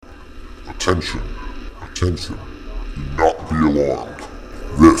Attention, attention, do not be alarmed.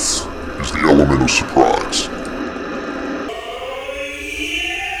 This is the element of surprise.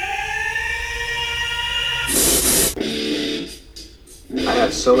 I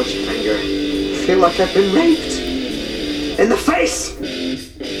have so much anger. I feel like I've been raped. In the face!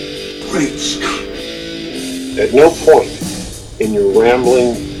 Great Scott. At no point in your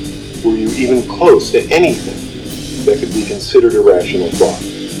rambling were you even close to anything that could be considered a rational thought.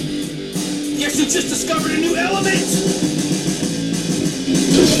 Guess you just discovered a new element! It's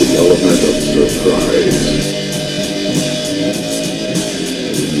the element of surprise.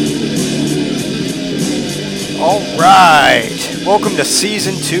 Alright, welcome to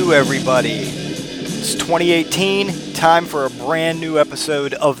Season 2, everybody. It's 2018, time for a brand new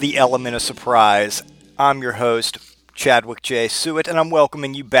episode of The Element of Surprise. I'm your host, Chadwick J. Sewitt, and I'm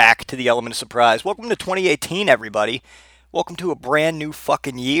welcoming you back to The Element of Surprise. Welcome to 2018, everybody. Welcome to a brand new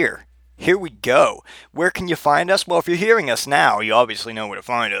fucking year. Here we go. Where can you find us? Well, if you're hearing us now, you obviously know where to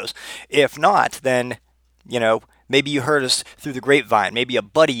find us. If not, then, maybe you heard us through the grapevine. Maybe a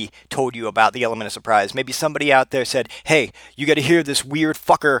buddy told you about the Element of Surprise. Maybe somebody out there said, hey, you got to hear this weird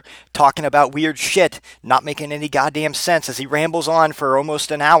fucker talking about weird shit, not making any goddamn sense as he rambles on for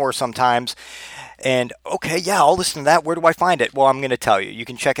almost an hour sometimes. And, okay, yeah, I'll listen to that. Where do I find it? Well, I'm going to tell you. You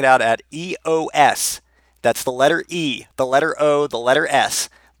can check it out at EOS. That's the letter E, the letter O, the letter S.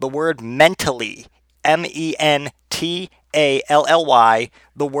 The word mentally, Mentally, the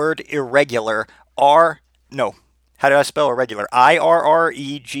word irregular, how do I spell irregular?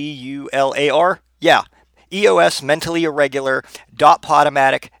 IRREGULAR? Yeah, EOS, mentally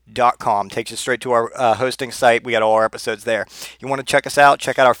irregular.podomatic.com. Takes you straight to our hosting site. We got all our episodes there. You want to check us out?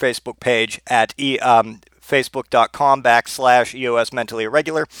 Check out our Facebook page at facebook.com/EOS mentally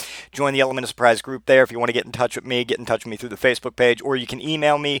irregular. Join the Element of Surprise group there. If you want to get in touch with me through the Facebook page, or you can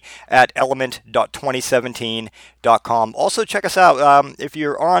email me at element.2017.com. Also, check us out. If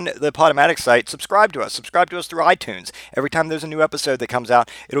you're on the Podomatic site, subscribe to us. Subscribe to us through iTunes. Every time there's a new episode that comes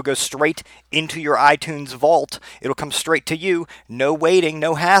out, it'll go straight into your iTunes vault. It'll come straight to you. No waiting,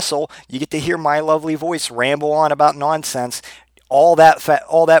 no hassle. You get to hear my lovely voice ramble on about nonsense all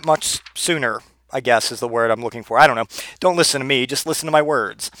that much sooner, I guess is the word I'm looking for. I don't know. Don't listen to me. Just listen to my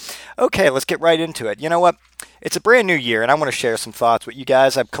words. Okay, let's get right into it. You know what? It's a brand new year, and I want to share some thoughts with you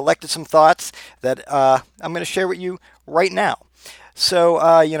guys. I've collected some thoughts that I'm going to share with you right now. So,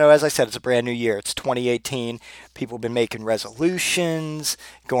 as I said, it's a brand new year. It's 2018. People have been making resolutions,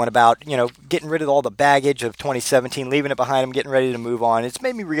 going about, getting rid of all the baggage of 2017, leaving it behind them, getting ready to move on. It's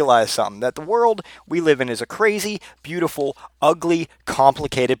made me realize something, that the world we live in is a crazy, beautiful, ugly,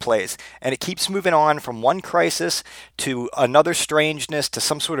 complicated place. And it keeps moving on from one crisis to another strangeness, to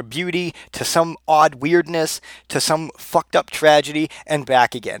some sort of beauty, to some odd weirdness, to some fucked up tragedy, and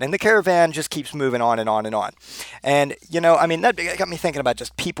back again. And the caravan just keeps moving on and on and on. And, that got me thinking about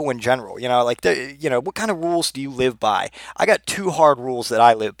just people in general. What kind of rules do you live by? I got two hard rules that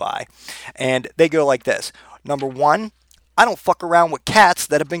I live by, and they go like this. Number one, I don't fuck around with cats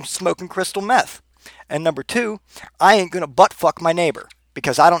that have been smoking crystal meth. And number two, I ain't gonna butt fuck my neighbor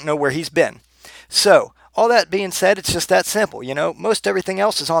because I don't know where he's been. So, all that being said, it's just that simple. Most everything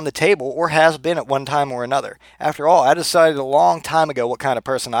else is on the table or has been at one time or another. After all, I decided a long time ago what kind of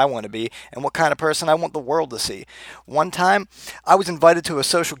person I want to be and what kind of person I want the world to see. One time, I was invited to a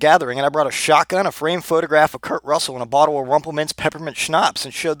social gathering and I brought a shotgun, a framed photograph of Kurt Russell, and a bottle of Rumpelmint's peppermint schnapps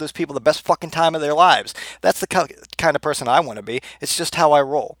and showed those people the best fucking time of their lives. That's the kind of person I want to be. It's just how I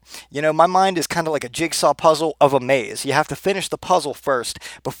roll. My mind is kind of like a jigsaw puzzle of a maze. You have to finish the puzzle first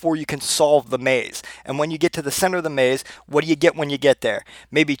before you can solve the maze. And when you get to the center of the maze, what do you get when you get there?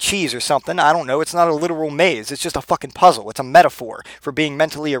 Maybe cheese or something. I don't know. It's not a literal maze. It's just a fucking puzzle. It's a metaphor for being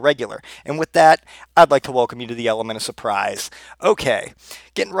mentally irregular. And with that, I'd like to welcome you to the Element of Surprise. Okay,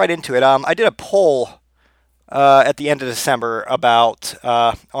 getting right into it. I did a poll at the end of December about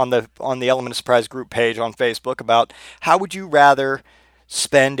on the Element of Surprise group page on Facebook about how would you rather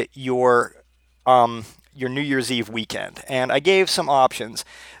spend your New Year's Eve weekend, and I gave some options.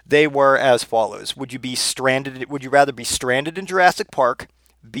 They were as follows: Would you rather be stranded in Jurassic Park,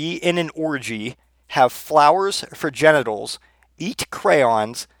 be in an orgy, have flowers for genitals, eat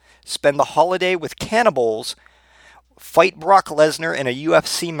crayons, spend the holiday with cannibals, fight Brock Lesnar in a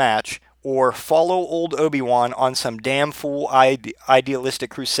UFC match, or follow old Obi-Wan on some damn fool idealistic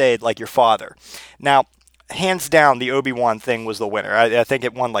crusade like your father? Now, hands down, the Obi-Wan thing was the winner. I think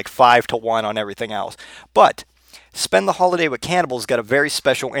it won like 5-1 on everything else. But Spend the holiday with cannibals got a very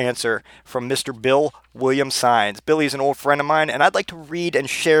special answer from Mr. Bill William Sines. Billy's an old friend of mine, and I'd like to read and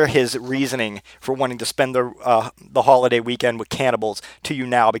share his reasoning for wanting to spend the holiday weekend with cannibals to you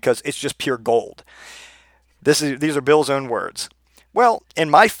now, because it's just pure gold. These are Bill's own words. Well, in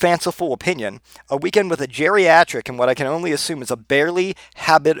my fanciful opinion, a weekend with a geriatric in what I can only assume is a barely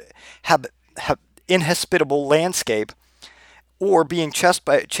inhospitable landscape, or being chased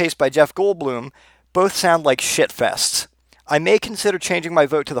by Jeff Goldblum, both sound like shitfests. I may consider changing my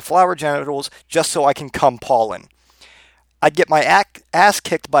vote to the flower genitals just so I can come Paulin. I'd get my ass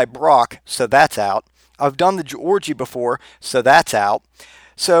kicked by Brock, so that's out. I've done the orgy before, so that's out.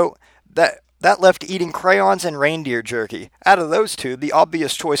 So that left eating crayons and reindeer jerky. Out of those two, the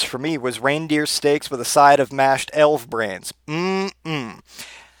obvious choice for me was reindeer steaks with a side of mashed elf brains. You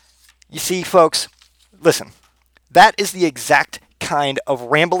see, folks, listen. That is the exact kind of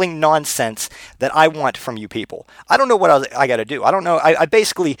rambling nonsense that I want from you people. I don't know what I got to do. I don't know. I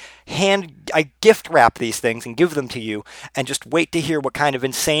basically gift wrap these things and give them to you and just wait to hear what kind of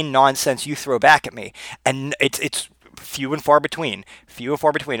insane nonsense you throw back at me. And it's few and far between.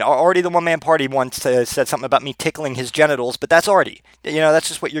 Already the one-man party once said something about me tickling his genitals, but that's already, that's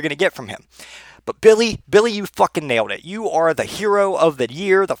just what you're going to get from him. But Billy, you fucking nailed it. You are the hero of the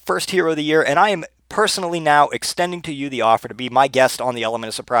year, the first hero of the year, and I am personally now extending to you the offer to be my guest on the Element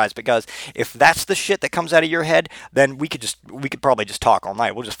of Surprise, because if that's the shit that comes out of your head, then we could probably just talk all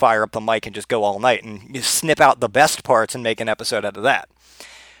night. We'll just fire up the mic and just go all night and just snip out the best parts and make an episode out of that.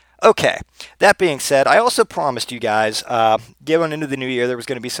 Okay, that being said, I also promised you guys, going into the new year, there was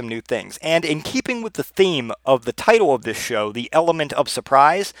going to be some new things. And in keeping with the theme of the title of this show, the Element of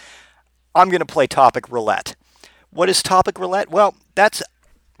Surprise, I'm going to play Topic Roulette. What is Topic Roulette? Well, that's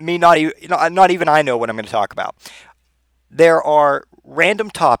me not even I know what I'm going to talk about. There are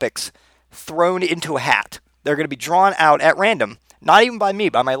random topics thrown into a hat. They're going to be drawn out at random, not even by me,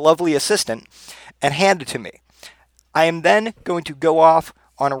 by my lovely assistant, and handed to me. I am then going to go off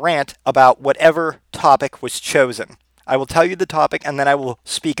on a rant about whatever topic was chosen. I will tell you the topic, and then I will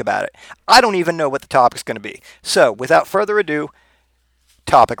speak about it. I don't even know what the topic's going to be. So, without further ado,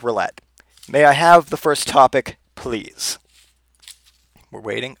 Topic Roulette. May I have the first topic, please? We're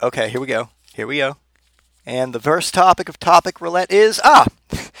waiting. Okay, here we go. And the first topic of Topic Roulette is,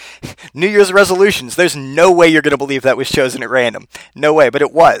 New Year's resolutions. There's no way you're going to believe that was chosen at random. No way, but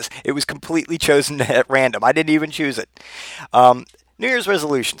it was. It was completely chosen at random. I didn't even choose it. New Year's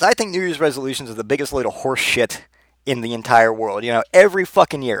resolutions. I think New Year's resolutions are the biggest load of horse shit in the entire world. Every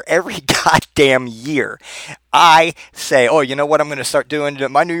fucking year, every goddamn year, I say, you know what I'm going to start doing?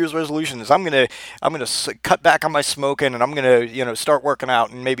 My New Year's resolution is I'm going to cut back on my smoking, and I'm going to, start working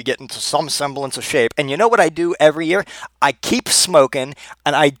out and maybe get into some semblance of shape. And you know what I do every year? I keep smoking,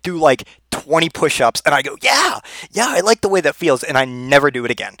 and I do like 20 push-ups, and I go, yeah, I like the way that feels, and I never do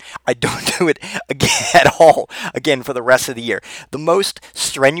it again. I don't do it again at all again for the rest of the year. The most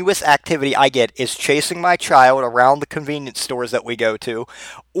strenuous activity I get is chasing my child around the convenience stores that we go to,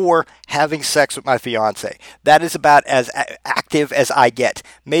 or having sex with my fiance. That is about as active as I get.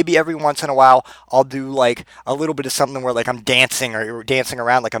 Maybe every once in a while I'll do like a little bit of something where like I'm dancing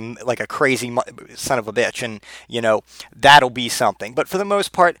around like a crazy son of a bitch, and that'll be something. But for the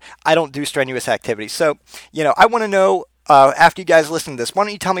most part, I don't do strenuous activities. So I want to know, after you guys listen to this, why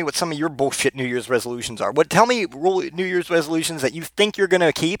don't you tell me what some of your bullshit New Year's resolutions are? Tell me New Year's resolutions that you think you're going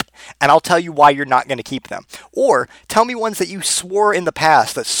to keep, and I'll tell you why you're not going to keep them. Or tell me ones that you swore in the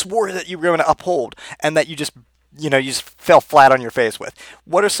past, that you were going to uphold, and that you just fell flat on your face with.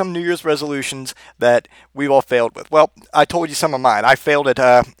 What are some New Year's resolutions that we've all failed with? Well, I told you some of mine. I failed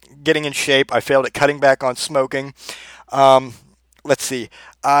at getting in shape. I failed at cutting back on smoking. Let's see.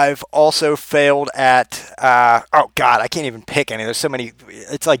 I've also failed at, I can't even pick any. There's so many.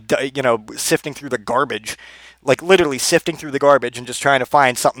 It's like, sifting through the garbage. Like literally sifting through the garbage and just trying to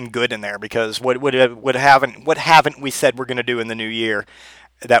find something good in there, because what haven't we said we're going to do in the new year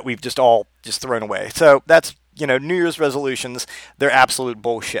that we've just thrown away. So that's, New Year's resolutions. They're absolute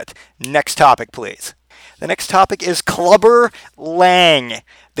bullshit. Next topic, please. The next topic is Clubber Lang,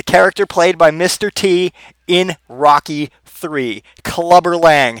 the character played by Mr. T in Rocky 3. Clubber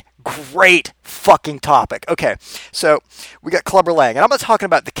Lang. Great fucking topic. Okay, so we got Clubber Lang, and I'm not talking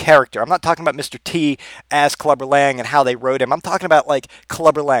about the character. I'm not talking about Mr. T as Clubber Lang and how they wrote him. I'm talking about like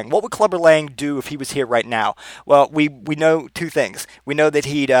Clubber Lang. What would Clubber Lang do if he was here right now? Well, we know two things. We know that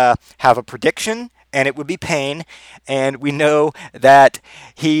he'd have a prediction, and it would be pain, and we know that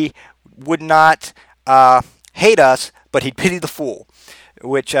he would not hate us, but he'd pity the fool.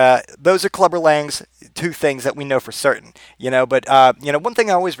 which those are Clubber Lang's two things that we know for certain, But one thing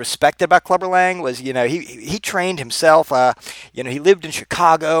I always respected about Clubber Lang was, he trained himself. He lived in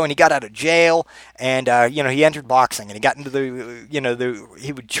Chicago and he got out of jail, and he entered boxing and he got into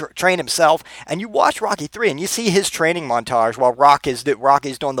he would train himself. And you watch Rocky 3 and you see his training montage while Rock is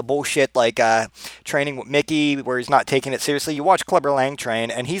doing the bullshit like training with Mickey where he's not taking it seriously. You watch Clubber Lang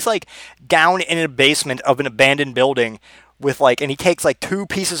train and he's like down in a basement of an abandoned building and he takes like 2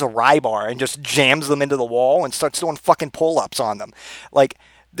 pieces of rye bar and just jams them into the wall and starts doing fucking pull-ups on them. Like,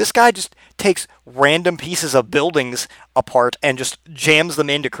 this guy just takes random pieces of buildings apart and just jams them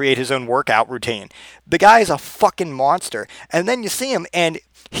in to create his own workout routine. The guy is a fucking monster. And then you see him and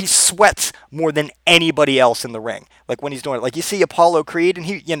he sweats more than anybody else in the ring. Like when he's doing it, like you see Apollo Creed, and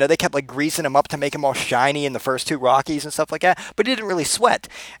they kept like greasing him up to make him all shiny in the first 2 Rockies and stuff like that, but he didn't really sweat.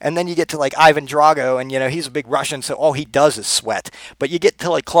 And then you get to like Ivan Drago, and he's a big Russian, so all he does is sweat. But you get to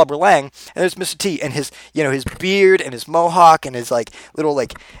like Clubber Lang, and there's Mr. T, and his beard and his mohawk and his like little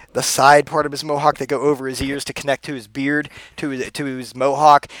like the side part of his mohawk that go over his ears to connect to his beard to his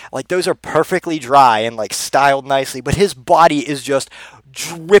mohawk. Like those are perfectly dry and like styled nicely, but his body is just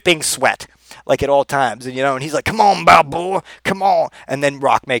dripping sweat like at all times, and he's like, come on, Balboa, come on, and then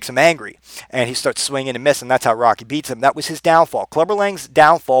Rock makes him angry and he starts swinging and missing. That's how Rocky beats him. That was his downfall. Clubber Lang's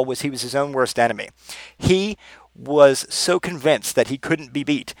downfall was he was his own worst enemy. He was so convinced that he couldn't be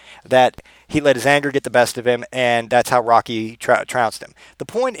beat that he let his anger get the best of him, and that's how Rocky trounced him. The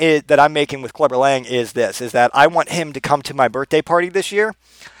point that I'm making with Clubber Lang is that I want him to come to my birthday party this year.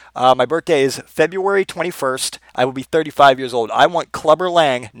 My birthday is February 21st. I will be 35 years old. I want Clubber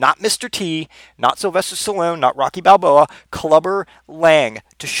Lang, not Mr. T, not Sylvester Stallone, not Rocky Balboa, Clubber Lang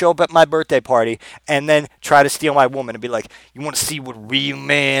to show up at my birthday party and then try to steal my woman and be like, you want to see what real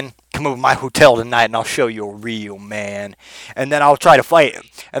man? Come over to my hotel tonight and I'll show you a real man. And then I'll try to fight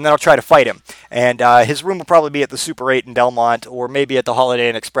him. And his room will probably be at the Super 8 in Delmont or maybe at the Holiday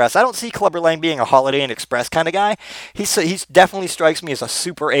Inn Express. I don't see Clubber Lang being a Holiday Inn Express kind of guy. He's definitely strikes me as a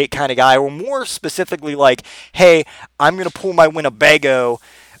Super 8 kind of guy, or more specifically like, hey, I'm going to pull my Winnebago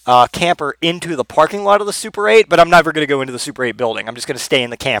camper into the parking lot of the Super 8, but I'm never going to go into the Super 8 building. I'm just going to stay in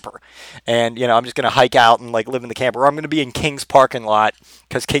the camper. And, I'm just going to hike out and like live in the camper. Or I'm going to be in King's parking lot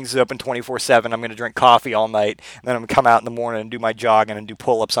because King's is open 24/7. I'm going to drink coffee all night. And then I'm going to come out in the morning and do my jogging and do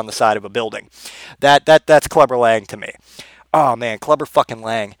pull-ups on the side of a building. That's Clubber Lang to me. Oh, man, Clubber fucking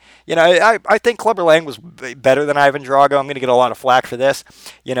Lang. I think Clubber Lang was better than Ivan Drago. I'm going to get a lot of flack for this.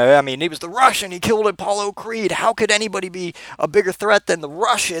 He was the Russian. He killed Apollo Creed. How could anybody be a bigger threat than the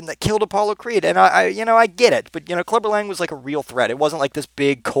Russian that killed Apollo Creed? And I get it. But, Clubber Lang was like a real threat. It wasn't like this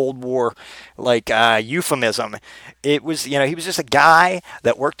big Cold War, like, euphemism. It was, he was just a guy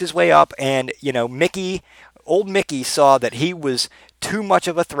that worked his way up. And, old Mickey saw that he was too much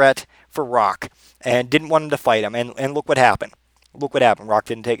of a threat for Rock and didn't want him to fight him. And look what happened. Rock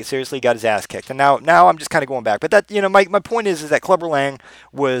didn't take it seriously, got his ass kicked. And now I'm just kind of going back. But that, my point is that Clubber Lang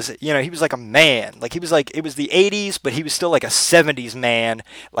was, he was like a man. Like, he was like, it was the 80s, but he was still like a 70s man,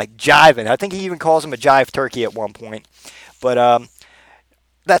 like jiving. I think he even calls him a jive turkey at one point. But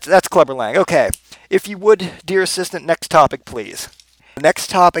that's Clubber Lang. Okay. If you would, dear assistant, next topic, please. The next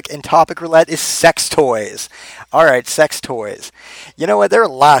topic in Topic Roulette is sex toys. All right, sex toys. You know what? There are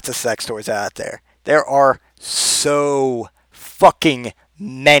lots of sex toys out there. There are so fucking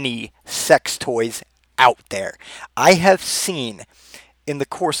many sex toys out there. I have seen, in the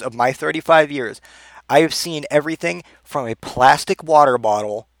course of my 35 years, I have seen everything from a plastic water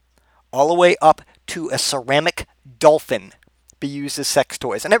bottle all the way up to a ceramic dolphin be used as sex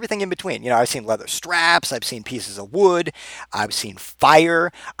toys, and everything in between. I've seen leather straps, I've seen pieces of wood, I've seen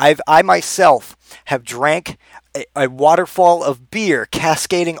fire. I myself have drank a waterfall of beer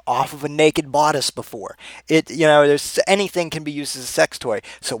cascading off of a naked bodice before. There's anything can be used as a sex toy.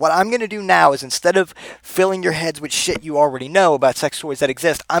 So what I'm going to do now is, instead of filling your heads with shit you already know about sex toys that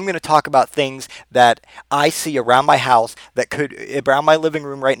exist, I'm going to talk about things that I see around my house around my living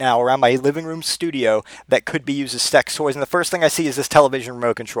room right now, around my living room studio, that could be used as sex toys. And the first thing I see is this television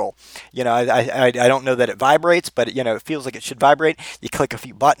remote control. I don't know that it vibrates, but it feels like it should vibrate. You click a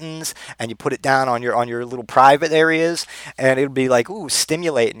few buttons and you put it down on your little private areas, and it'll be like, ooh,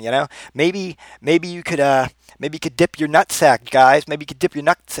 stimulating. Maybe you could dip your nutsack, guys. Maybe you could dip your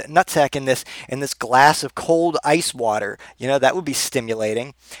nutsack in this glass of cold ice water. That would be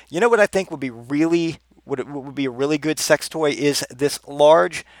stimulating. What I think would be a really good sex toy is this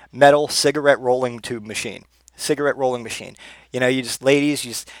large metal cigarette rolling machine. You just, ladies,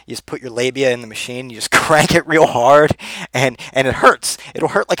 you just put your labia in the machine, you just crank it real hard, and it hurts. It'll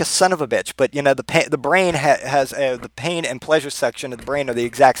hurt like a son of a bitch. But the brain has the pain and pleasure section of the brain are the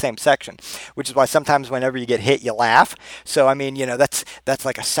exact same section, which is why sometimes whenever you get hit, you laugh. So I mean, that's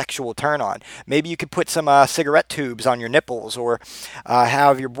like a sexual turn on. Maybe you could put some cigarette tubes on your nipples, or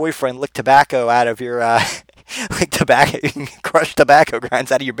have your boyfriend lick tobacco out of your like tobacco, crushed tobacco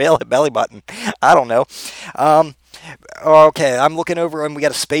grinds out of your belly button. I don't know. Okay, I'm looking over and we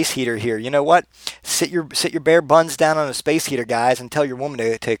got a space heater here. You know what? Sit your bare buns down on a space heater, guys, and tell your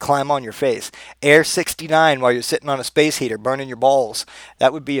woman to climb on your face. Air 69 while you're sitting on a space heater, burning your balls.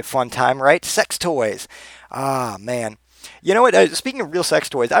 That would be a fun time, right? Sex toys. Ah, man. You know what? Speaking of real sex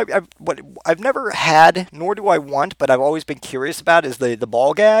toys, what I've never had, nor do I want, but I've always been curious about is the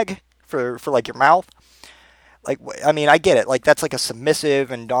ball gag for like your mouth. Like, I mean, I get it. Like, that's like a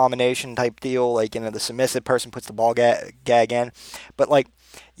submissive and domination type deal. Like, the submissive person puts the ball gag in. But, like,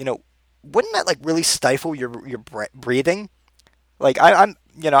 wouldn't that, like, really stifle your breathing? Like, I'm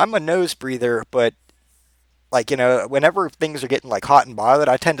a nose breather, but, like, whenever things are getting, like, hot and bothered,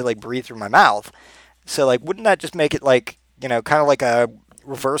 I tend to, like, breathe through my mouth. So, like, wouldn't that just make it, like, kind of like a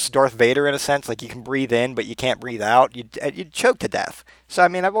reverse Darth Vader in a sense? Like, you can breathe in, but you can't breathe out. You'd choke to death. So, I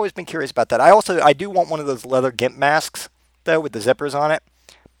mean, I've always been curious about that. I do want one of those leather gimp masks, though, with the zippers on it.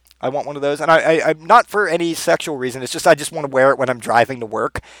 I want one of those. And I'm not for any sexual reason. It's just I just want to wear it when I'm driving to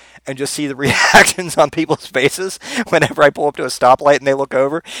work and just see the reactions on people's faces whenever I pull up to a stoplight and they look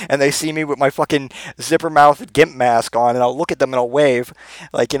over and they see me with my fucking zipper-mouthed gimp mask on, and I'll look at them and I'll wave.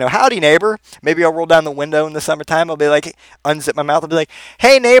 Like, howdy, neighbor. Maybe I'll roll down the window in the summertime. I'll be like, unzip my mouth. I'll be like,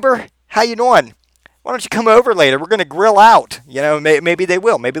 hey, neighbor, how you doing? Why don't you come over later? We're going to grill out. Maybe they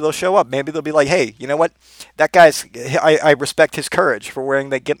will. Maybe they'll show up. Maybe they'll be like, hey, you know what? That guy's, I respect his courage for wearing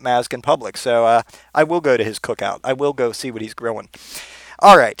that gimp mask in public. So I will go to his cookout. I will go see what he's grilling.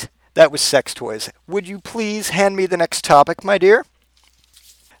 All right. That was sex toys. Would you please hand me the next topic, my dear?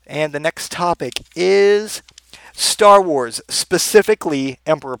 And the next topic is Star Wars, specifically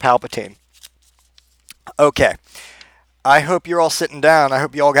Emperor Palpatine. Okay. I hope you're all sitting down. I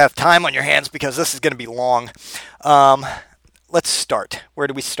hope you all have time on your hands because this is going to be long. Let's start. Where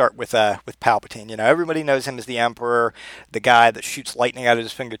do we start with Palpatine? Everybody knows him as the Emperor, the guy that shoots lightning out of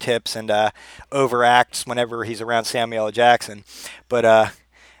his fingertips and overacts whenever he's around Samuel L. Jackson. But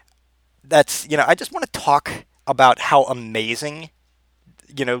that's, I just want to talk about how amazing,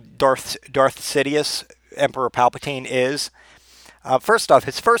 Darth Sidious, Emperor Palpatine is. First off,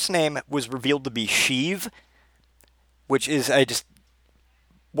 his first name was revealed to be Sheev, which is,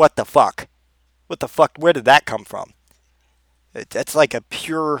 what the fuck? What the fuck? Where did that come from? It's like a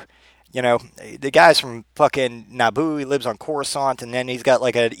pure, the guy's from fucking Naboo. He lives on Coruscant, and then he's got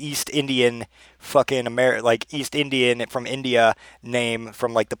like an East Indian fucking East Indian from India name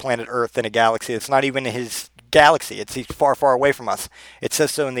from like the planet Earth in a galaxy. It's not even his galaxy. He's far, far away from us. It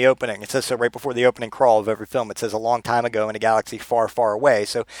says so in the opening. It says so right before the opening crawl of every film. It says a long time ago in a galaxy far, far away.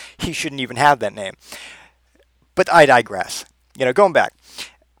 So he shouldn't even have that name. But I digress. Going back,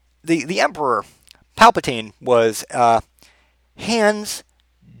 the Emperor Palpatine was hands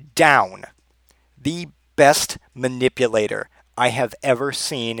down the best manipulator I have ever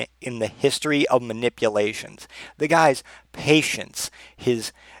seen in the history of manipulations. The guy's patience,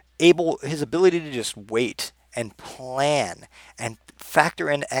 his ability to just wait and plan and factor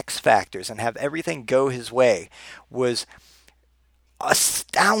in X factors and have everything go his way was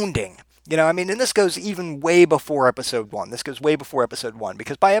astounding. And this goes even way before Episode 1. This goes way before Episode 1,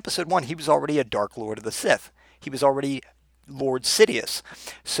 because by Episode 1, he was already a Dark Lord of the Sith. He was already Lord Sidious.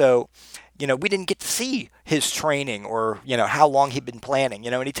 So, we didn't get to see his training or, how long he'd been planning.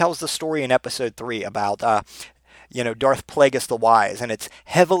 And he tells the story in Episode 3 about, Darth Plagueis the Wise, and it's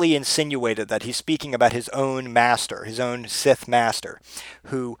heavily insinuated that he's speaking about his own master, his own Sith master,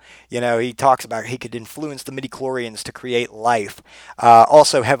 who, he talks about he could influence the midichlorians to create life.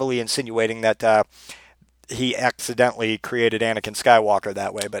 Also heavily insinuating that he accidentally created Anakin Skywalker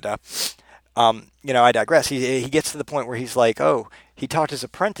that way, but I digress. He gets to the point where he's like, oh, he taught his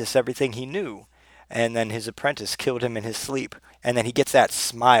apprentice everything he knew, and then his apprentice killed him in his sleep. And then he gets that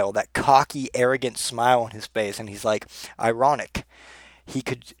smile, that cocky, arrogant smile on his face, and he's like, ironic. He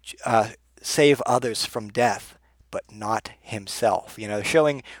could save others from death, but not himself.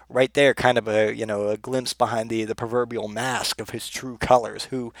 Showing right there kind of a glimpse behind the proverbial mask of his true colors,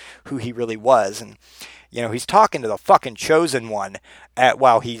 who he really was. And he's talking to the fucking chosen one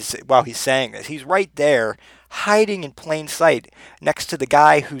while he's saying this. He's right there, hiding in plain sight next to the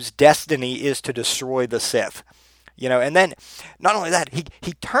guy whose destiny is to destroy the Sith. And then not only that,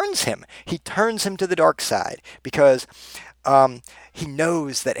 he turns him to the dark side, because he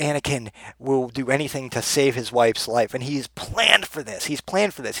knows that Anakin will do anything to save his wife's life, and he's planned for this. He's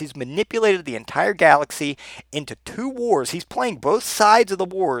planned for this. He's manipulated the entire galaxy into two wars. He's playing both sides of the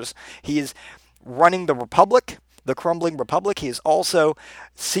wars. He is running the Republic, the crumbling Republic. He is also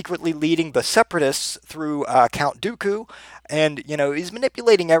secretly leading the Separatists through Count Dooku, and he's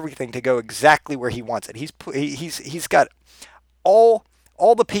manipulating everything to go exactly where he wants it. He's got all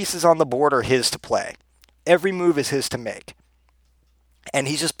the pieces on the board are his to play. Every move is his to make. And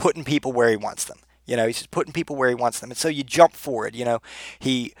he's just putting people where he wants them. He's just putting people where he wants them. And so you jump forward.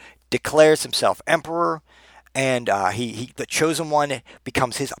 He declares himself emperor, and the chosen one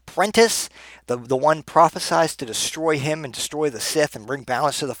becomes his apprentice. The one prophesied to destroy him and destroy the Sith and bring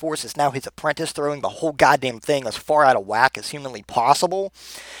balance to the Force is now his apprentice, throwing the whole goddamn thing as far out of whack as humanly possible.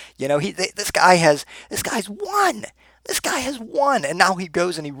 This guy's won. This guy has won, and now he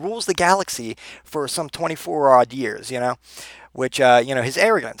goes and he rules the galaxy for some 24 odd years, which, his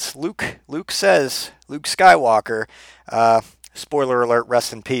arrogance. Luke Skywalker, spoiler alert,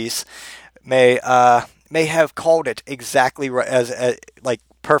 rest in peace, may have called it exactly as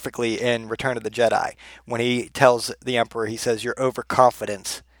perfectly in Return of the Jedi, when he tells the Emperor, he says, your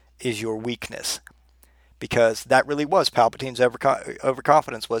overconfidence is your weakness. Because that really was Palpatine's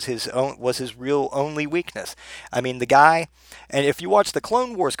overconfidence, was his real only weakness. I mean, the guy, and if you watch the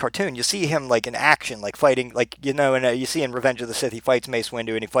Clone Wars cartoon, you see him in action, fighting, and you see in Revenge of the Sith, he fights Mace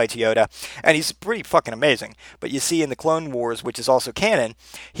Windu and he fights Yoda, and he's pretty fucking amazing. But you see in the Clone Wars, which is also canon,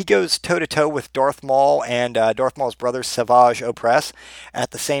 he goes toe to toe with Darth Maul and Darth Maul's brother Savage Opress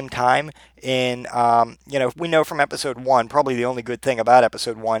at the same time. We know from Episode 1, probably the only good thing about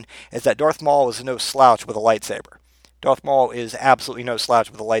Episode 1 is that Darth Maul is no slouch with a lightsaber. Darth Maul is absolutely no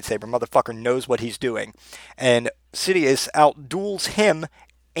slouch with a lightsaber. Motherfucker knows what he's doing. And Sidious outduels him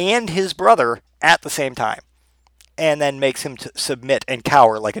and his brother at the same time. And then makes him submit and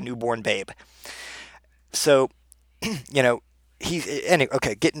cower like a newborn babe. So, anyway,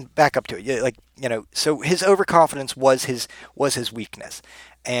 okay, getting back up to it. So his overconfidence was his weakness.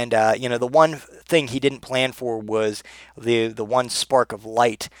 And, the one thing he didn't plan for was the one spark of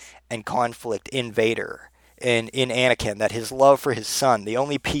light and conflict in Vader and in Anakin, that his love for his son, the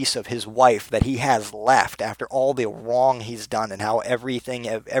only piece of his wife that he has left after all the wrong he's done and how every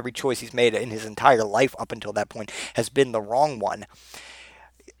choice he's made in his entire life up until that point has been the wrong one.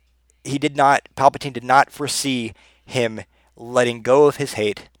 Palpatine did not foresee him letting go of his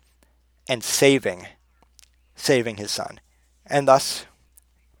hate and saving his son. And thus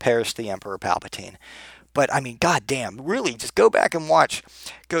perished the Emperor Palpatine. But I mean, goddamn, really, just go back and watch.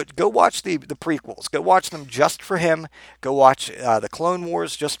 Go watch the prequels. Go watch them just for him. Go watch the Clone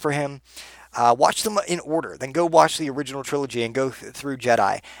Wars just for him. Watch them in order. Then go watch the original trilogy and go through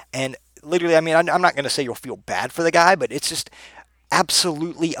Jedi. And literally, I mean, I'm not going to say you'll feel bad for the guy, but it's just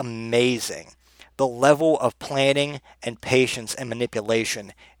absolutely amazing the level of planning and patience and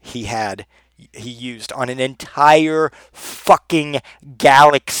manipulation he used on an entire fucking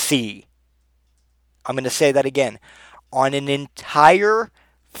galaxy. I'm going to say that again. On an entire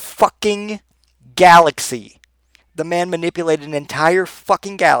fucking galaxy. The man manipulated an entire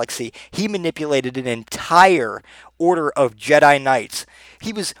fucking galaxy. He manipulated an entire order of Jedi Knights.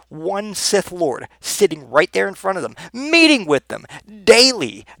 He was one Sith Lord sitting right there in front of them, meeting with them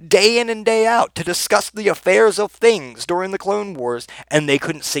daily, day in and day out, to discuss the affairs of things during the Clone Wars, and they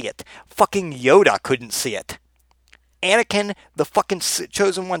couldn't see it. Fucking Yoda couldn't see it. Anakin, the fucking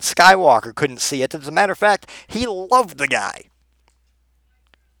chosen one Skywalker, couldn't see it. As a matter of fact, he loved the guy.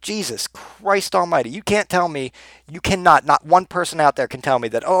 Jesus Christ almighty. You cannot, not one person out there can tell me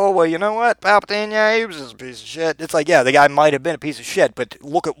that, oh, well, you know what, Palpatine, yeah, he was just a piece of shit. It's like, yeah, the guy might have been a piece of shit, but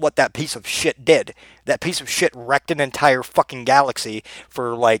look at what that piece of shit did. That piece of shit wrecked an entire fucking galaxy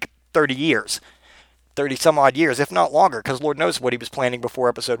for 30 years. 30 some odd years, if not longer, because Lord knows what he was planning before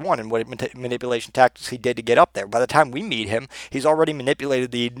Episode 1 and what manipulation tactics he did to get up there. By the time we meet him, he's already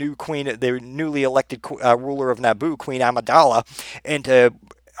manipulated the newly elected ruler of Naboo, Queen Amidala, into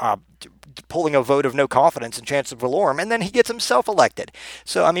pulling a vote of no confidence in Chancellor Valorum, and then he gets himself elected.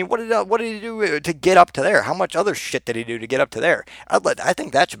 So, I mean, what did he do to get up to there? How much other shit did he do to get up to there? I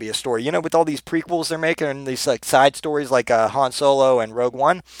think that should be a story. With all these prequels they're making and these side stories like Han Solo and Rogue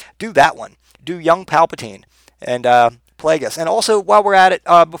One, do that one. Do young Palpatine and Plagueis. And also, while we're at it,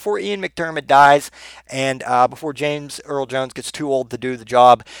 before Ian McDiarmid dies and before James Earl Jones gets too old to do the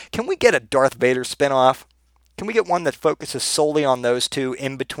job, can we get a Darth Vader spinoff? Can we get one that focuses solely on those two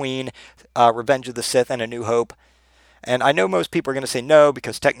in between Revenge of the Sith and A New Hope? And I know most people are going to say no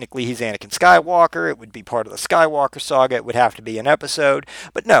because technically he's Anakin Skywalker. It would be part of the Skywalker saga. It would have to be an episode.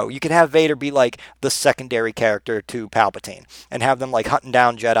 But no, you could have Vader be like the secondary character to Palpatine and have them like hunting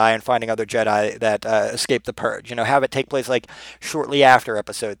down Jedi and finding other Jedi that escape the Purge. You know, have it take place like shortly after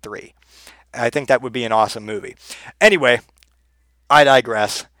Episode 3. I think that would be an awesome movie. Anyway, I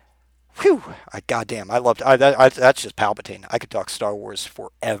digress. Whew! Goddamn, I loved. That's just Palpatine. I could talk Star Wars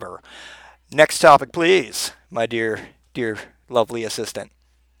forever. Next topic, please, my dear, lovely assistant.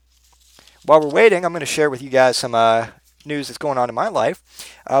 While we're waiting, I'm going to share with you guys some news that's going on in my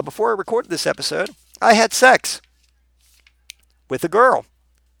life. Before I recorded this episode, I had sex with a girl.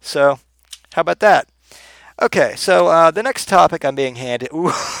 So, how about that? Okay, so the next topic I'm being handed.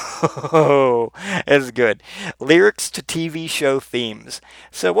 Ooh, it's good. Lyrics to TV show themes.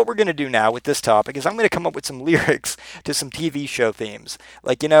 So what we're going to do now with this topic is I'm going to come up with some lyrics to some TV show themes.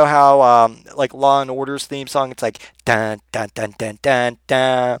 Like, you know how, like Law and Order's theme song, it's like, dun, dun, dun, dun, dun,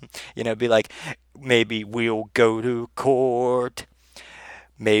 dun. You know, it'd be like, maybe we'll go to court.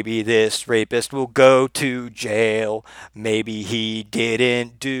 Maybe this rapist will go to jail. Maybe he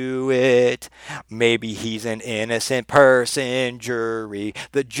didn't do it. Maybe he's an innocent person, jury.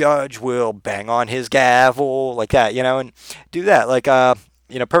 The judge will bang on his gavel, like that, you know, and do that. Like,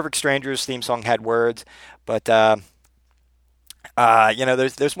 you know, Perfect Strangers theme song had words, but, you know,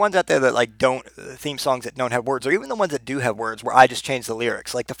 there's ones out there that like don't theme songs that don't have words, or even the ones that do have words where I just change the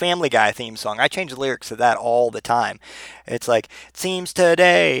lyrics. Like the Family Guy theme song, I change the lyrics to that all the time. It's like, it seems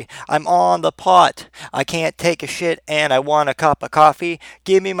today I'm on the pot. I can't take a shit and I want a cup of coffee.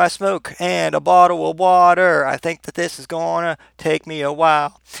 Give me my smoke and a bottle of water. I think that this is gonna take me a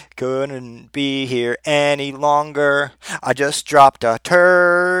while. Couldn't be here any longer. I just dropped a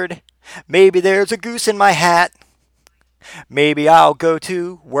turd. Maybe there's a goose in my hat. Maybe I'll go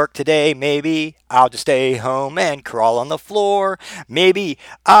to work today. Maybe I'll just stay home and crawl on the floor. Maybe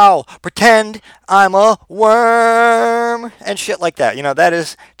I'll pretend I'm a worm and shit like that. You know, that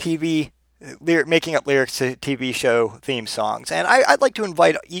is TV, making up lyrics to TV show theme songs. And I'd like to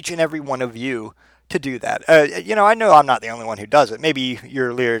invite each and every one of you to do that. You know I'm not the only one who does it. Maybe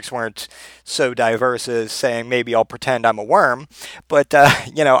your lyrics weren't so diverse as saying maybe I'll pretend I'm a worm. But,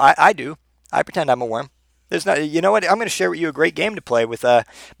 you know, I do. I pretend I'm a worm. There's not, you know what? I'm going to share with you a great game to play with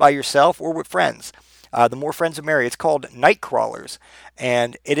by yourself or with friends. The more friends the merrier. It's called Night Crawlers,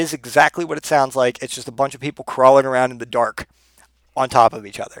 and it is exactly what it sounds like. It's just a bunch of people crawling around in the dark on top of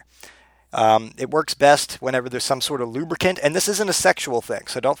each other. It works best whenever there's some sort of lubricant, and this isn't a sexual thing,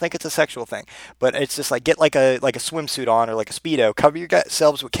 so don't think it's a sexual thing. But it's just like get like a swimsuit on or like a Speedo, cover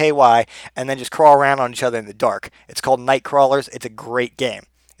yourselves with KY, and then just crawl around on each other in the dark. It's called Night Crawlers. It's a great game.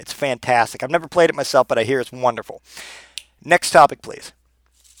 It's fantastic. I've never played it myself, but I hear it's wonderful. Next topic, please.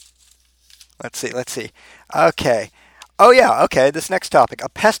 Let's see. Okay. Oh, yeah, okay, this next topic. A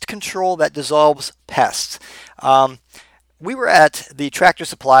pest control that dissolves pests. We were at the Tractor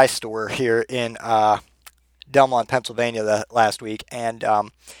Supply store here in Delmont, Pennsylvania last week, and,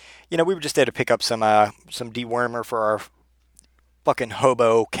 you know, we were just there to pick up some dewormer for our fucking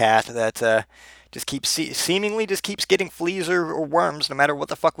hobo cat that just seemingly keeps getting fleas or worms no matter what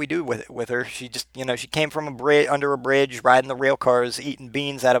the fuck we do with her. She just, you know, she came from under a bridge, riding the rail cars, eating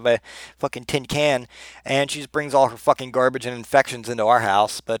beans out of a fucking tin can, and she just brings all her fucking garbage and infections into our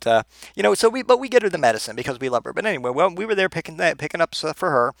house. But you know, but we get her the medicine because we love her. But anyway, well, we were there picking up stuff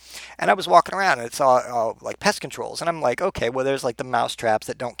for her, and I was walking around and it's all like pest controls, and I'm like, okay, well, there's like the mouse traps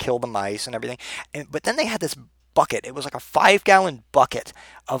that don't kill the mice and everything, but then they had this bucket. It was like a 5-gallon bucket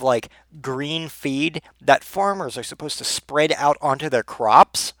of like green feed that farmers are supposed to spread out onto their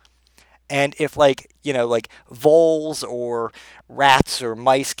crops. And if like, you know, like voles or rats or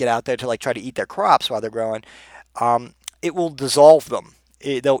mice get out there to like try to eat their crops while they're growing, it will dissolve them.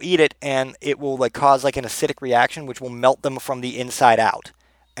 They'll eat it and it will like cause like an acidic reaction, which will melt them from the inside out.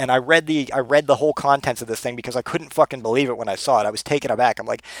 And I read the whole contents of this thing because I couldn't fucking believe it when I saw it. I was taken aback. I'm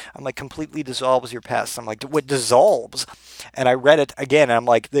like, completely dissolves your pests. I'm like, what dissolves? And I read it again, and I'm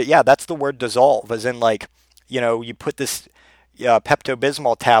like, yeah, that's the word dissolve, as in like, you know, you put this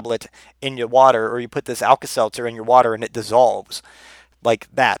Pepto-Bismol tablet in your water, or you put this Alka-Seltzer in your water, and it dissolves like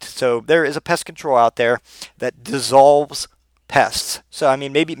that. So there is a pest control out there that dissolves pests. So I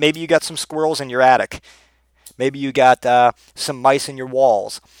mean, maybe you got some squirrels in your attic. Maybe you got some mice in your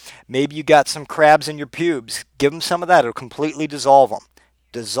walls. Maybe you got some crabs in your pubes. Give them some of that. It'll completely dissolve them.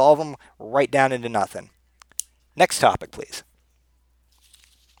 Dissolve them right down into nothing. Next topic, please.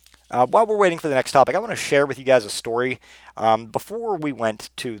 While we're waiting for the next topic, I want to share with you guys a story. Before we went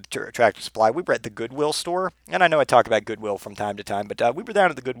to Tractor Supply, we were at the Goodwill store. And I know I talk about Goodwill from time to time, but we were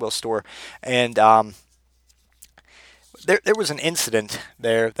down at the Goodwill store. And there was an incident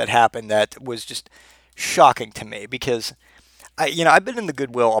there that happened that was just shocking to me because I've been in the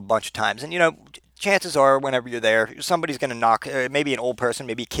Goodwill a bunch of times, and chances are whenever you're there, somebody's going to knock, maybe an old person,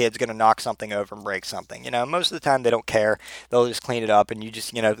 maybe a kid's going to knock something over and break something. Most of the time they don't care. They'll just clean it up, and you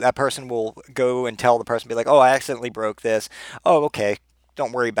just, that person will go and tell the person, be like, oh, I accidentally broke this. Oh, okay.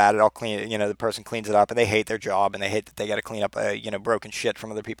 Don't worry about it. I'll clean it. The person cleans it up, and they hate their job, and they hate that they got to clean up, broken shit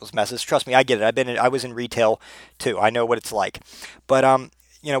from other people's messes. Trust me, I get it. I was in retail too. I know what it's like. But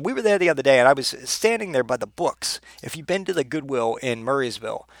we were there the other day, and I was standing there by the books. If you've been to the Goodwill in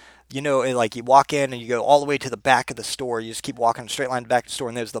Murraysville, like you walk in and you go all the way to the back of the store. You just keep walking straight line back to the store,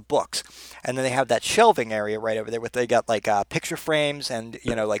 and there's the books. And then they have that shelving area right over there where they got like picture frames and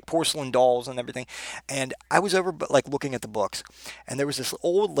like porcelain dolls and everything. And I was over like looking at the books, and there was this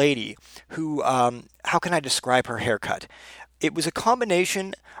old lady who, how can I describe her haircut? It was a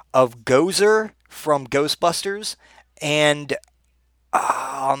combination of Gozer from Ghostbusters and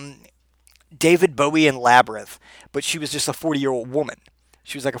David Bowie in Labyrinth, but she was just a 40-year-old woman.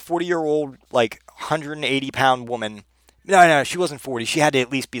 She was like a 40-year-old, like 180-pound woman. No, she wasn't 40. She had to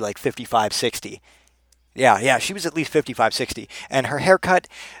at least be like 55, 60. Yeah, she was at least 55, 60. And her haircut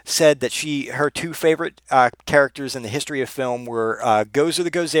said that her two favorite characters in the history of film were Gozer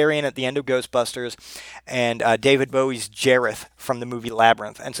the Gozerian at the end of Ghostbusters and David Bowie's Jareth from the movie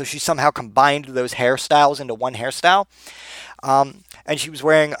Labyrinth. And so she somehow combined those hairstyles into one hairstyle. And she was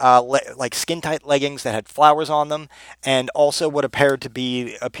wearing like skin-tight leggings that had flowers on them, and also what appeared to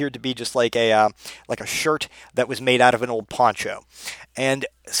be just like a shirt that was made out of an old poncho. And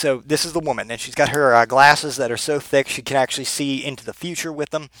so this is the woman, and she's got her glasses that are so thick she can actually see into the future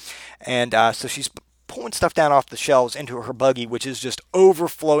with them, and so she's pulling stuff down off the shelves into her buggy, which is just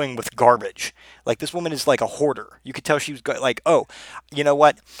overflowing with garbage. Like, this woman is like a hoarder. You could tell she was like, oh, you know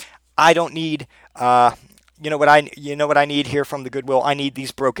what? I don't need. You know what I need here from the Goodwill? I need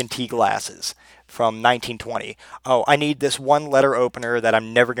these broken tea glasses from 1920. Oh, I need this one letter opener that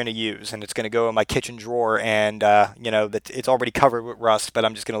I'm never going to use, and it's going to go in my kitchen drawer, and that it's already covered with rust, but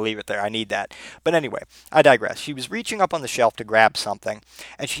I'm just going to leave it there. I need that. But anyway, I digress. She was reaching up on the shelf to grab something,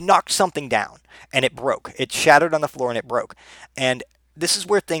 and she knocked something down, and it broke. It shattered on the floor, and it broke. And this is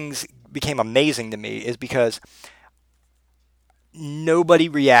where things became amazing to me, is because nobody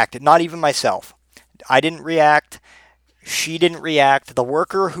reacted, not even myself. I didn't react. She didn't react. The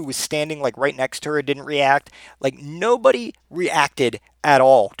worker who was standing like right next to her didn't react. Like, nobody reacted at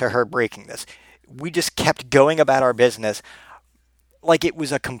all to her breaking this. We just kept going about our business like it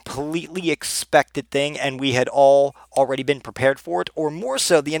was a completely expected thing and we had all already been prepared for it. Or more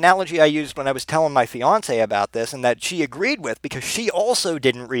so, the analogy I used when I was telling my fiance about this, and that she agreed with because she also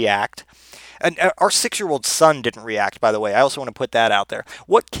didn't react. And our 6-year-old son didn't react, by the way. I also want to put that out there.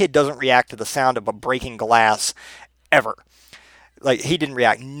 What kid doesn't react to the sound of a breaking glass ever? Like, he didn't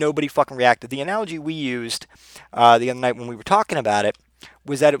react. Nobody fucking reacted. The analogy we used the other night when we were talking about it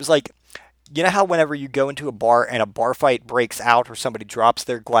was that it was like, you know how whenever you go into a bar and a bar fight breaks out or somebody drops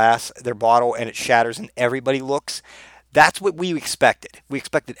their glass, their bottle, and it shatters and everybody looks? That's what we expected. We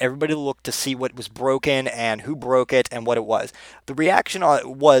expected everybody to look to see what was broken and who broke it and what it was. The reaction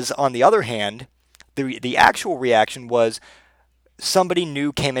was, on the other hand, the actual reaction was somebody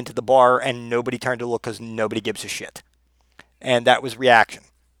new came into the bar and nobody turned to look because nobody gives a shit. And that was reaction.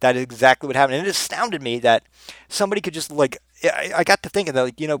 That is exactly what happened. And it astounded me that somebody could just, like, I got to thinking that,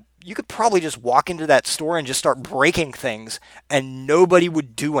 like, you could probably just walk into that store and just start breaking things and nobody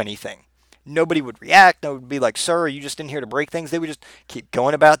would do anything. Nobody would react. No one would be like, sir, are you just in here to break things? They would just keep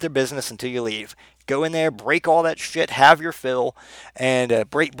going about their business until you leave. Go in there, break all that shit, have your fill, and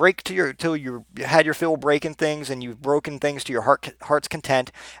break till you had your fill breaking things, and you've broken things to your heart's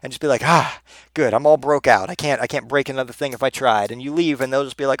content, and just be like, good, I'm all broke out. I can't break another thing if I tried. And you leave, and they'll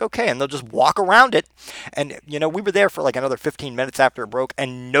just be like, okay, and they'll just walk around it. And we were there for like another 15 minutes after it broke,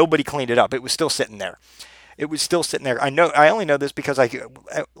 and nobody cleaned it up. It was still sitting there. It was still sitting there. I only know this because at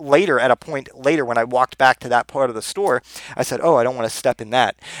a point later when I walked back to that part of the store, I said, "Oh, I don't want to step in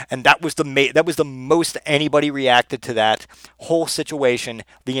that." And that was the most anybody reacted to that whole situation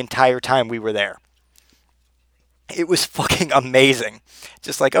the entire time we were there. It was fucking amazing.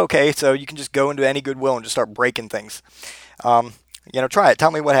 Just like, okay, so you can just go into any Goodwill and just start breaking things. Try it.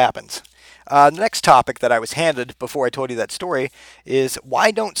 Tell me what happens. The next topic that I was handed before I told you that story is,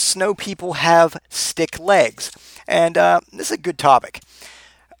 why don't snow people have stick legs? And this is a good topic.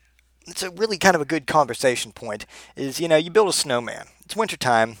 it's a really kind of a good conversation point, is, you build a snowman. It's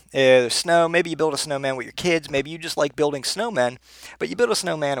wintertime, there's snow, maybe you build a snowman with your kids, maybe you just like building snowmen, but you build a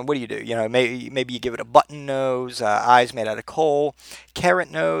snowman and what do? Maybe you give it a button nose, eyes made out of coal,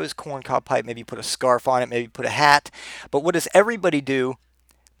 carrot nose, corncob pipe, maybe you put a scarf on it, maybe you put a hat. But what does everybody do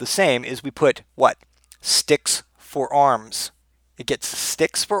the same is we put, what? Sticks for arms. It gets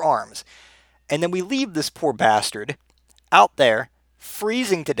sticks for arms. And then we leave this poor bastard out there,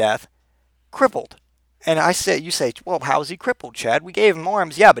 freezing to death, crippled. And you say, well, how is he crippled, Chad? We gave him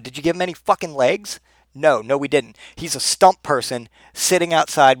arms. Yeah, but did you give him any fucking legs? No, we didn't. He's a stump person sitting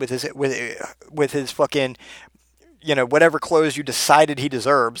outside with his fucking, whatever clothes you decided he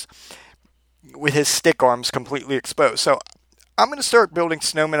deserves, with his stick arms completely exposed. So I'm going to start building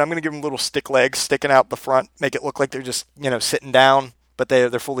snowmen. I'm going to give them little stick legs sticking out the front, make it look like they're just, sitting down, but they're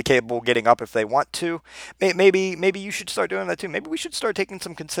fully capable of getting up if they want to. Maybe you should start doing that too. Maybe we should start taking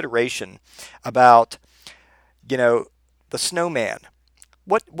some consideration about, the snowman.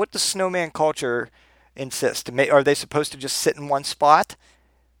 What does snowman culture insist? Are they supposed to just sit in one spot?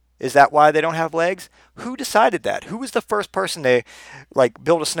 Is that why they don't have legs? Who decided that? Who was the first person to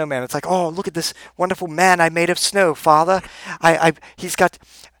build a snowman? It's like, oh, look at this wonderful man I made of snow, Father. He's got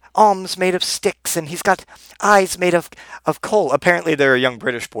arms made of sticks, and he's got eyes made of coal. Apparently they're a young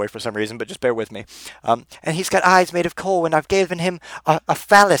British boy for some reason, but just bear with me. And he's got eyes made of coal, and I've given him a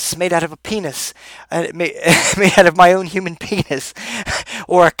phallus made out of a penis, made out of my own human penis,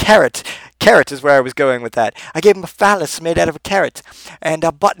 or a carrot. Carrot is where I was going with that. I gave him a phallus made out of a carrot, and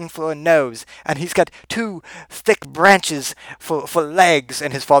a button for a nose, and he's got 2 thick branches for legs.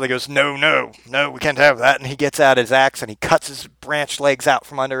 And his father goes, no, we can't have that. And he gets out his axe, and he cuts his branch legs out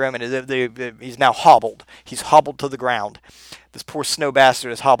from under him, and he's now hobbled. He's hobbled to the ground. This poor snow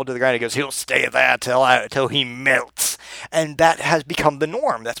bastard is hobbled to the ground. He goes, he'll stay there till he melts. And that has become the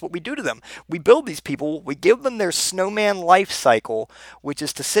norm. That's what we do to them. We build these people. We give them their snowman life cycle, which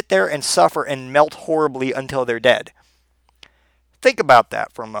is to sit there and suffer and melt horribly until they're dead. Think about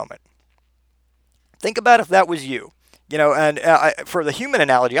that for a moment. Think about if that was you. For the human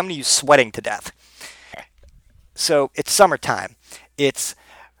analogy, I'm going to use sweating to death. So it's summertime. It's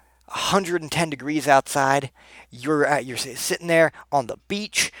 110 degrees outside. You're sitting there on the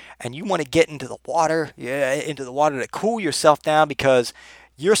beach, and you want to get into the water to cool yourself down because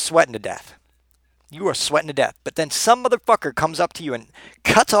you're sweating to death. You are sweating to death. But then some motherfucker comes up to you and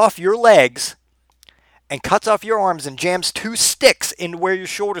cuts off your legs and cuts off your arms and jams 2 sticks into where your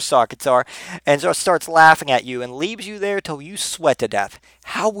shoulder sockets are and so starts laughing at you and leaves you there till you sweat to death.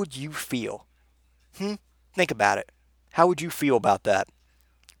 How would you feel? Think about it. How would you feel about that?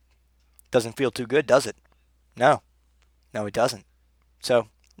 Doesn't feel too good, does it? No, it doesn't. So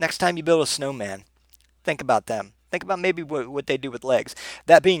next time you build a snowman, think about them. Think about maybe what they do with legs.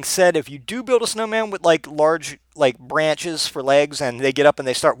 That being said, if you do build a snowman with large branches for legs and they get up and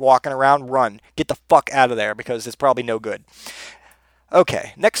they start walking around, run. Get the fuck out of there because it's probably no good.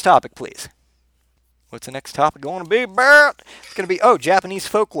 Okay, next topic, please. What's the next topic going to be, Bert? It's going to be, Japanese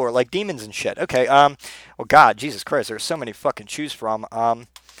folklore, like demons and shit. Okay, well, God, Jesus Christ, there's so many fucking choose from.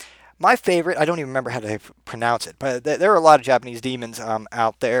 My favorite, I don't even remember how to pronounce it, but there are a lot of Japanese demons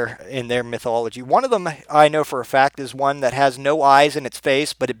out there in their mythology. One of them I know for a fact is one that has no eyes in its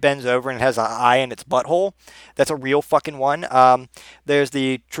face, but it bends over and has an eye in its butthole. That's a real fucking one. There's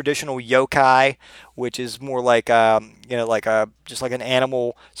the traditional yokai, which is more like just like an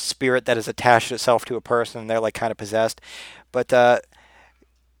animal spirit that has attached itself to a person and they're kind of possessed. But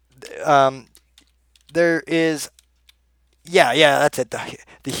there is. Yeah, that's it.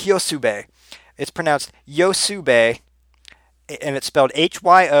 The Hyosube. It's pronounced Yosube, and it's spelled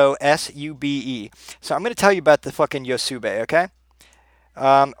Hyosube. So I'm going to tell you about the fucking Yosube, okay?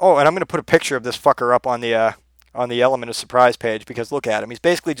 And I'm going to put a picture of this fucker up on the Element of Surprise page because look at him. He's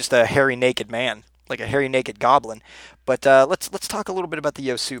basically just a hairy naked man, like a hairy naked goblin. But let's talk a little bit about the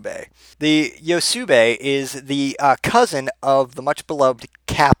Yosube. The Yosube is the cousin of the much beloved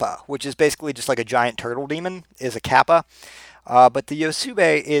Kappa, which is basically just like a giant turtle demon, is a Kappa. But the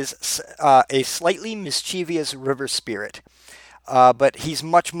Yosube is a slightly mischievous river spirit. But he's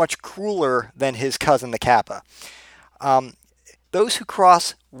much, much crueler than his cousin, the Kappa. Those who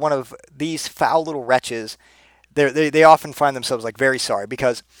cross one of these foul little wretches, they often find themselves very sorry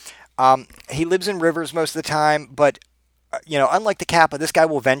because he lives in rivers most of the time, but unlike the Kappa, this guy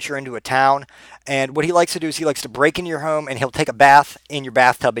will venture into a town, and what he likes to do is he likes to break into your home, and he'll take a bath in your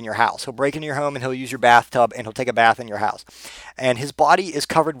bathtub in your house. He'll break into your home, and he'll use your bathtub, and he'll take a bath in your house. And his body is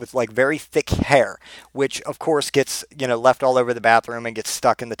covered with very thick hair, which of course gets left all over the bathroom and gets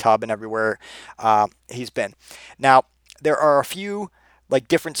stuck in the tub and everywhere he's been. Now there are a few like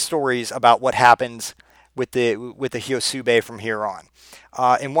different stories about what happens with the Hyosube from here on.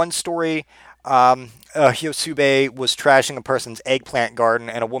 In one story, Hyosube was trashing a person's eggplant garden,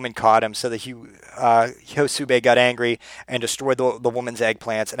 and a woman caught him. So the Hyosube got angry and destroyed the woman's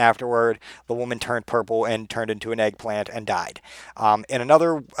eggplants. And afterward, the woman turned purple and turned into an eggplant and died. In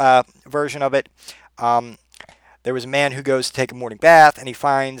another version of it, there was a man who goes to take a morning bath, and he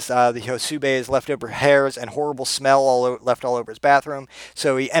finds the Hyosube's leftover hairs and horrible smell left all over his bathroom.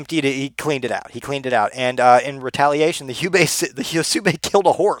 So he emptied it. He cleaned it out. And in retaliation, the Hyosube killed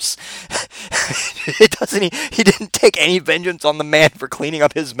a horse. He didn't take any vengeance on the man for cleaning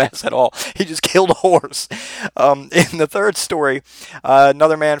up his mess at all. He just killed a horse. In the third story,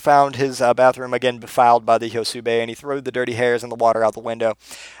 another man found his bathroom again befouled by the Hyosube, and he threw the dirty hairs and the water out the window.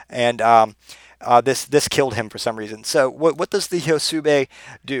 And this killed him for some reason. So what does the Hyosube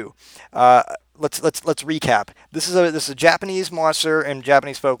do? Let's recap. This is a Japanese monster in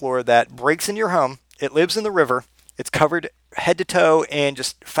Japanese folklore that breaks into your home. It lives in the river. It's covered head to toe in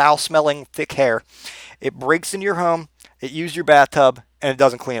just foul-smelling thick hair. It breaks into your home. It uses your bathtub, and it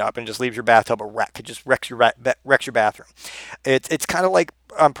doesn't clean up, and just leaves your bathtub a wreck. It just wrecks your bathroom. It's kind of like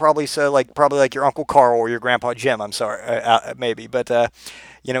probably like your Uncle Carl or your Grandpa Jim. I'm sorry, maybe, but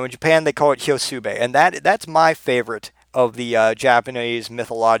in Japan they call it Hyosube, and that's my favorite of the Japanese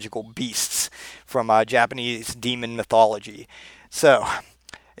mythological beasts from Japanese demon mythology. So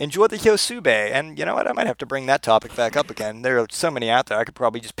enjoy the Hyosube, and you know what? I might have to bring that topic back up again. There are so many out there. I could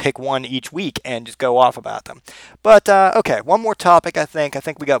probably just pick one each week and just go off about them. But okay, one more topic. I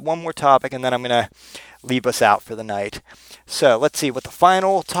think we got one more topic, and then I'm gonna leave us out for the night. So let's see what the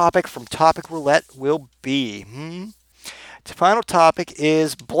final topic from Topic Roulette will be. The final topic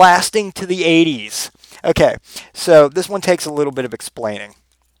is blasting to the 80s. Okay, so this one takes a little bit of explaining.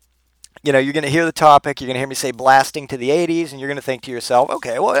 You're going to hear the topic, you're going to hear me say blasting to the 80s, and you're going to think to yourself,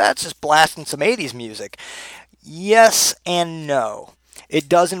 okay, well, that's just blasting some 80s music. Yes and no. It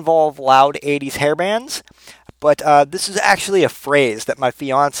does involve loud 80s hairbands, but this is actually a phrase that my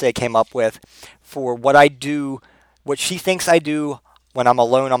fiance came up with for what I do, what she thinks I do when I'm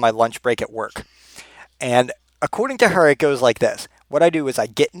alone on my lunch break at work. And according to her, it goes like this. What I do is I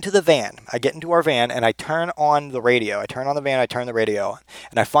get into our van, and I turn on the radio. I turn on the van, I turn the radio on,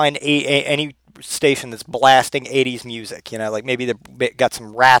 and I find any station that's blasting 80s music. Like maybe they got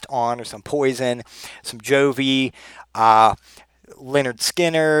some Rat on, or some Poison, some Jovi, Leonard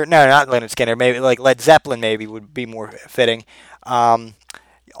Skinner. No, not Leonard Skinner. Maybe like Led Zeppelin maybe would be more fitting.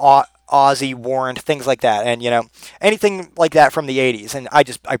 Ozzy, Warrant, things like that, and anything like that from the 80s, and I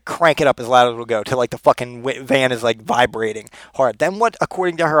crank it up as loud as it'll go till like the fucking van is like vibrating hard. Then what,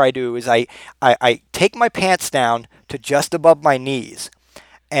 according to her, I do is I take my pants down to just above my knees,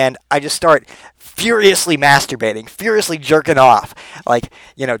 and I just start furiously masturbating, furiously jerking off, like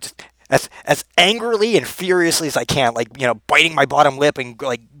just as angrily and furiously as I can, like, biting my bottom lip and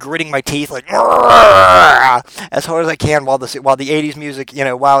like gritting my teeth, like as hard as I can while the 80s music,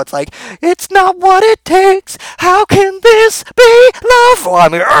 while it's like, it's not what it takes, how can this be love? Well, I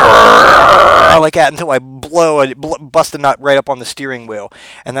mean, like that until I bust a nut right up on the steering wheel,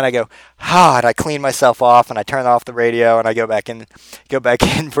 and then I go, and I clean myself off, and I turn off the radio, and I go back in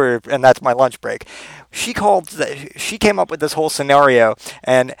and that's my lunch break. She came up with this whole scenario,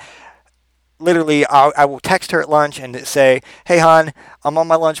 and literally, I will text her at lunch and say, hey, hon, I'm on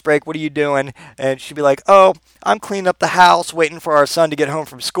my lunch break. What are you doing? And she'd be like, oh, I'm cleaning up the house, waiting for our son to get home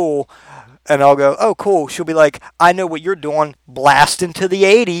from school. And I'll go, oh, cool. She'll be like, I know what you're doing, blasting to the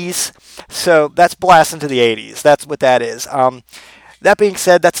 80s. So that's blasting to the 80s. That's what that is. That being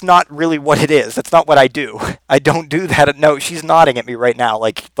said, that's not really what it is. That's not what I do. I don't do that. No, she's nodding at me right now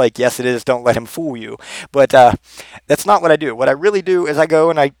like yes, it is. Don't let him fool you. But that's not what I do. What I really do is I go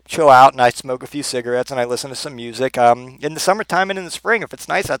and I chill out and I smoke a few cigarettes and I listen to some music. In the summertime and in the spring, if it's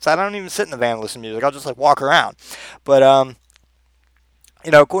nice outside, I don't even sit in the van and listen to music. I'll just like walk around. But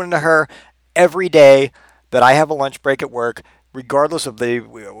according to her, every day that I have a lunch break at work, regardless of the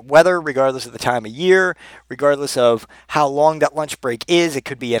weather, regardless of the time of year, regardless of how long that lunch break is. It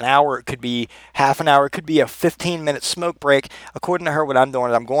could be an hour, it could be half an hour, it could be a 15-minute smoke break. According to her, what I'm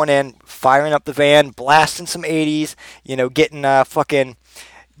doing is I'm going in, firing up the van, blasting some 80s, getting fucking,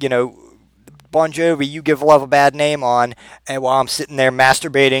 Bon Jovi, You Give Love a Bad Name on, and while I'm sitting there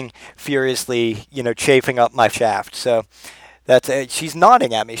masturbating furiously, chafing up my shaft. So that's she's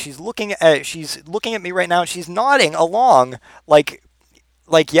nodding at me. She's looking at me right now, and she's nodding along like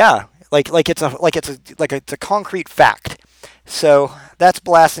it's a concrete fact. So that's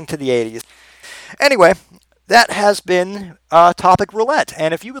blasting to the 80s. Anyway, that has been Topic Roulette.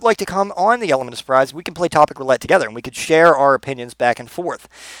 And if you would like to come on the Element of Surprise, we can play Topic Roulette together, and we could share our opinions back and forth.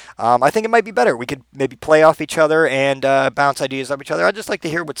 I think it might be better. We could maybe play off each other and bounce ideas off each other. I'd just like to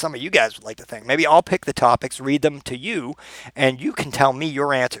hear what some of you guys would like to think. Maybe I'll pick the topics, read them to you, and you can tell me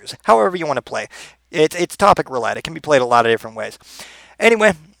your answers, however you want to play. It's Topic Roulette. It can be played a lot of different ways.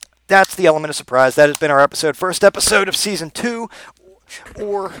 Anyway, that's the Element of Surprise. That has been our first episode of Season 2,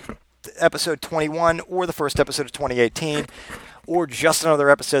 or episode 21, or the first episode of 2018, or just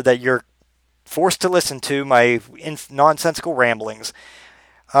another episode that you're forced to listen to, my nonsensical ramblings.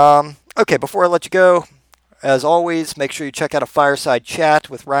 Okay, before I let you go, as always, make sure you check out A Fireside Chat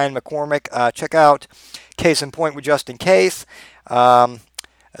with Ryan McCormick. Check out Case in Point with Just in Case.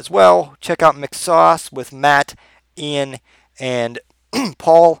 As well, check out Mixed Sauce with Matt, Ian, and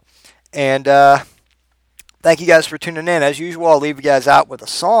Paul. And thank you guys for tuning in. As usual, I'll leave you guys out with a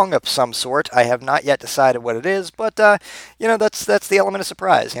song of some sort. I have not yet decided what it is, but that's the element of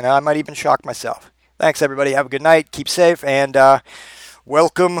surprise. I might even shock myself. Thanks, everybody. Have a good night. Keep safe, and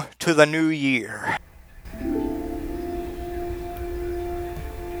welcome to the new year.